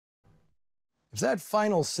If that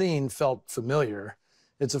final scene felt familiar,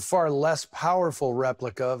 it's a far less powerful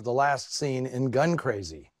replica of the last scene in Gun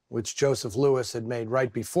Crazy, which Joseph Lewis had made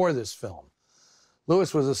right before this film.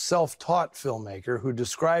 Lewis was a self-taught filmmaker who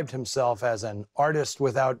described himself as an artist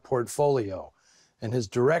without portfolio, and his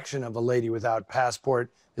direction of A Lady Without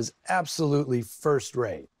Passport is absolutely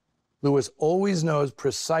first-rate. Lewis always knows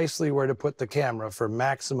precisely where to put the camera for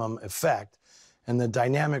maximum effect, and the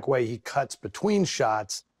dynamic way he cuts between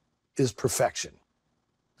shots is perfection.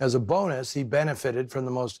 As a bonus, he benefited from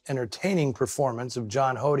the most entertaining performance of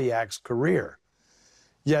John Hodiak's career.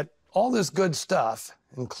 Yet all this good stuff,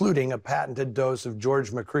 including a patented dose of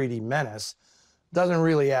George Macready menace, doesn't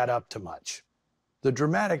really add up to much. The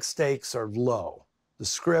dramatic stakes are low, the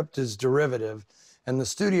script is derivative, and the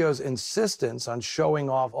studio's insistence on showing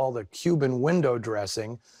off all the Cuban window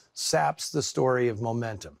dressing saps the story of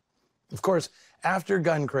momentum. Of course, after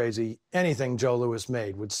Gun Crazy, anything Joe Lewis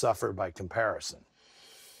made would suffer by comparison.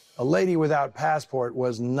 A Lady Without Passport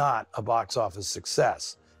was not a box office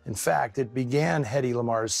success. In fact, it began Hedy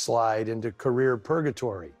Lamarr's slide into career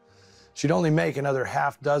purgatory. She'd only make another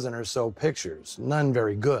half dozen or so pictures, none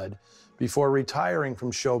very good, before retiring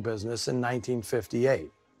from show business in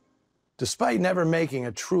 1958. Despite never making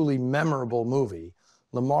a truly memorable movie,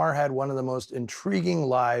 Lamarr had one of the most intriguing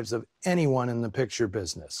lives of anyone in the picture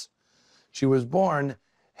business. She was born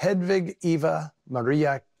Hedwig Eva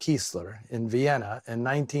Maria Kiesler in Vienna in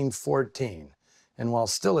 1914, and while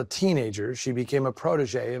still a teenager, she became a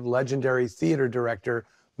protege of legendary theater director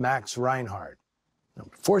Max Reinhardt. Now,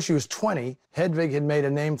 before she was 20, Hedwig had made a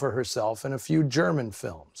name for herself in a few German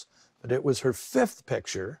films, but it was her fifth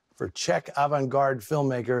picture for Czech avant-garde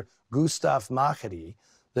filmmaker Gustav Mahedy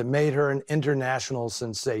that made her an international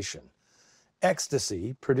sensation.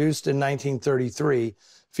 Ecstasy, produced in 1933,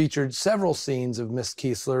 featured several scenes of Miss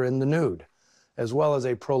Kiesler in the nude, as well as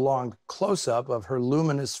a prolonged close-up of her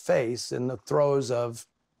luminous face in the throes of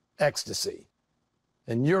ecstasy.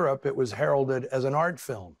 In Europe, it was heralded as an art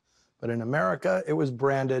film, but in America, it was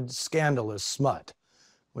branded scandalous smut,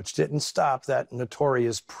 which didn't stop that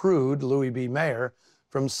notorious prude, Louis B. Mayer,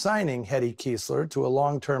 from signing Hedy Kiesler to a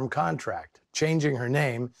long-term contract, changing her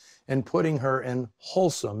name and putting her in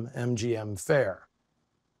wholesome MGM fare.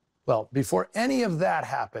 Well, before any of that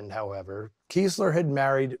happened, however, Kiesler had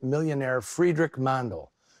married millionaire Friedrich Mandl,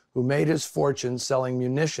 who made his fortune selling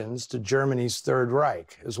munitions to Germany's Third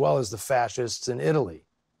Reich, as well as the fascists in Italy.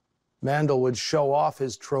 Mandl would show off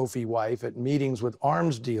his trophy wife at meetings with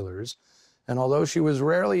arms dealers, and although she was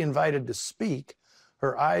rarely invited to speak,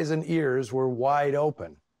 her eyes and ears were wide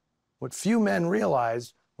open. What few men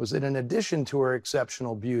realized was that in addition to her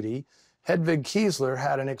exceptional beauty, Hedwig Kiesler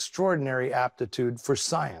had an extraordinary aptitude for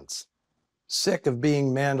science. Sick of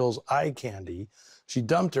being Mandl's eye candy, she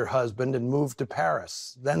dumped her husband and moved to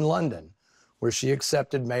Paris, then London, where she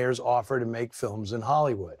accepted Mayer's offer to make films in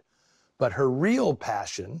Hollywood. But her real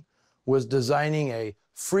passion was designing a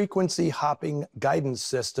frequency-hopping guidance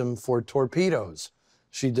system for torpedoes.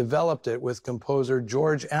 She developed it with composer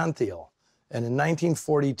George Antheil, and in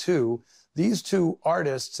 1942, these two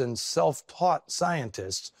artists and self-taught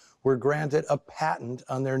scientists were granted a patent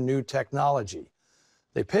on their new technology.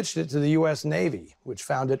 They pitched it to the U.S. Navy, which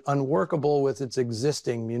found it unworkable with its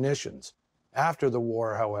existing munitions. After the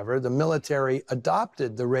war, however, the military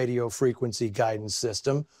adopted the radio frequency guidance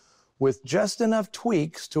system with just enough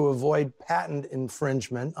tweaks to avoid patent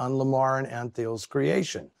infringement on Lamarr and Antheil's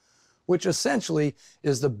creation, which essentially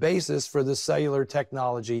is the basis for the cellular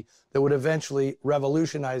technology that would eventually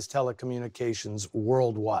revolutionize telecommunications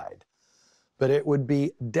worldwide. But it would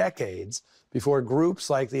be decades before groups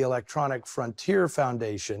like the Electronic Frontier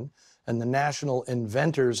Foundation and the National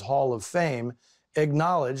Inventors Hall of Fame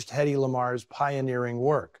acknowledged Hedy Lamarr's pioneering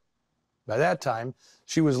work. By that time,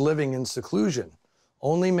 she was living in seclusion,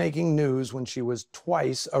 only making news when she was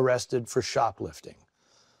twice arrested for shoplifting.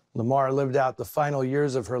 Lamarr lived out the final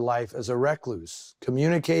years of her life as a recluse,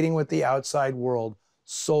 communicating with the outside world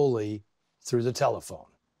solely through the telephone.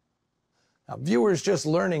 Now, viewers just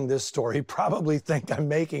learning this story probably think I'm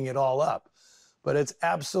making it all up, but it's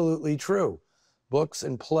absolutely true. Books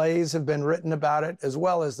and plays have been written about it, as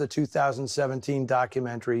well as the 2017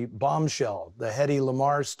 documentary Bombshell, the Hedy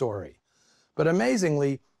Lamarr story. But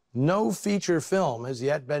amazingly, no feature film has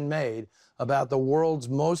yet been made about the world's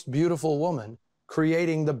most beautiful woman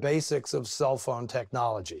creating the basics of cell phone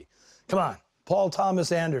technology. Come on, Paul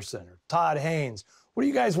Thomas Anderson or Todd Haynes, what are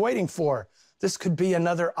you guys waiting for? This could be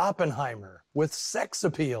another Oppenheimer with sex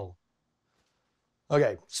appeal.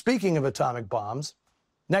 Okay, speaking of atomic bombs,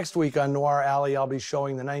 next week on Noir Alley, I'll be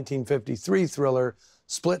showing the 1953 thriller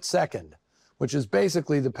Split Second, which is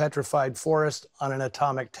basically the petrified forest on an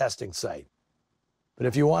atomic testing site. But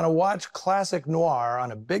if you want to watch classic noir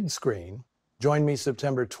on a big screen, join me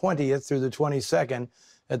September 20th through the 22nd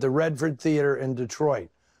at the Redford Theater in Detroit,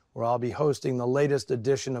 where I'll be hosting the latest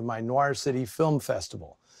edition of my Noir City Film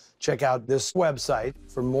Festival. Check out this website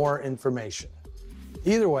for more information.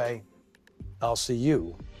 Either way, I'll see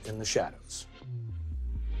you in the shadows.